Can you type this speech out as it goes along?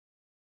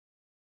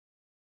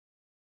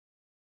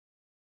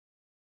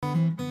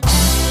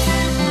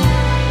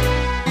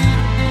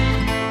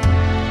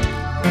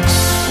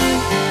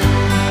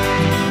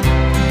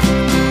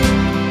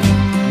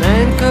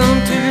Man come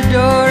to the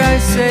door, I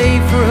say,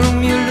 for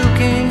whom you're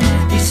looking?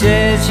 He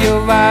says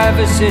your wife,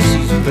 says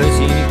she's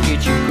busy in the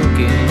kitchen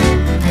cooking.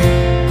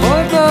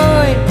 Poor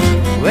boy,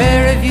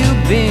 where have you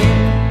been?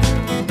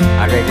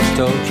 I already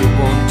told you,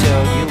 won't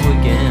tell you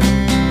again.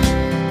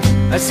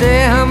 I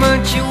say, how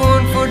much you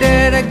want for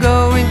that? I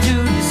go into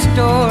the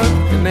store.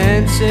 The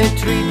man said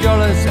 $3.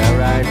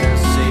 Alright, I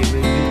say,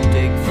 will you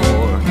take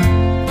 4?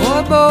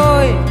 Poor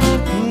boy,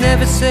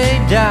 never say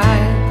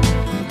die.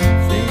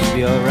 Things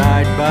be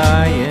alright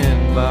by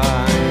and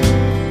by.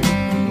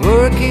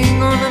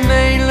 Working on the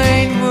main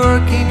lane,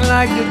 working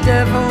like the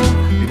devil.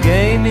 The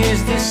game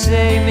is the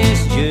same,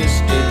 it's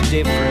just a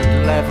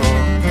different level.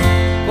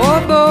 Poor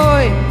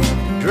boy,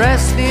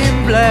 dressed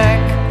in black,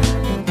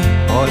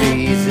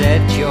 Ollie's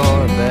at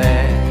your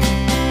back.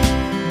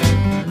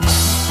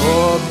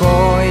 Poor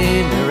boy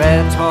in a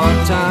red-hot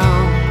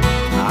town,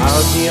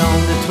 out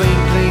beyond the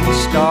twinkling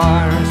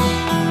stars,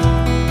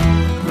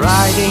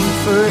 riding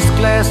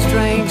first-class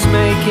trains,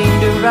 making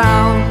the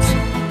rounds,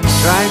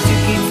 trying to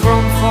keep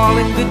from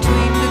falling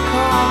between the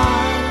cars.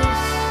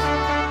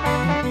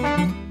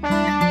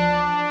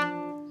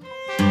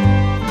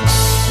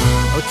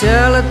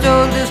 Hotel I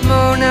told this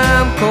morning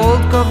I'm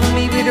cold, cover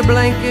me with a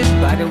blanket.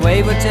 By the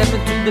way, what's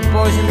happened to the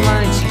poison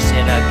wine? She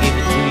said I'll give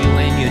it to you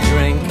when you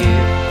drink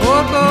it.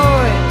 Poor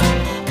boy,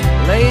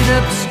 laying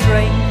up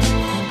straight,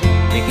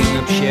 picking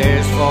up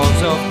shares, falls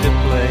off the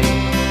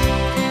plane.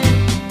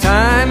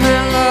 Time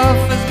and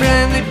love has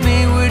branded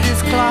me with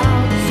his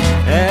clouds.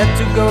 Had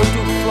to go to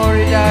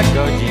Florida,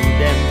 dodging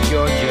them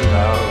Georgia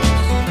laws.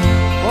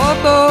 Poor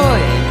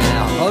boy,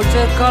 now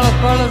hotel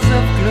colors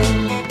of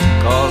gloom,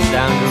 calls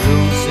down the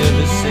room,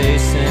 service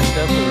says send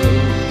up a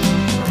room.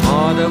 My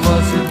mother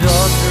was the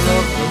daughter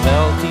of a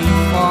wealthy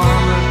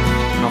farmer.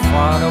 My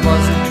father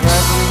was a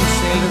traveling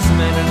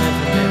salesman I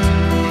never met.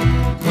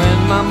 When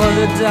my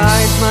mother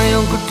died, my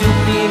uncle took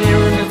me in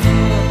here in a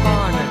funeral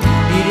parlor.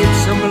 He did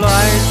some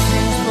life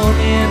things for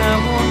me and I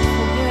won't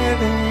forget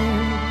him.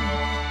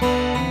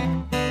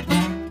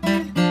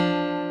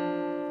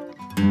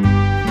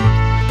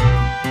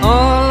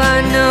 All I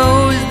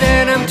know is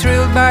that I'm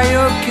thrilled by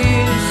your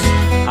kiss.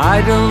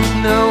 I don't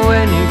know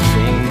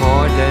anything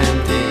more than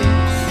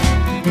this.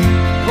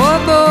 Poor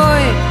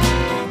boy,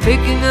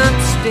 picking up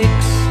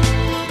sticks,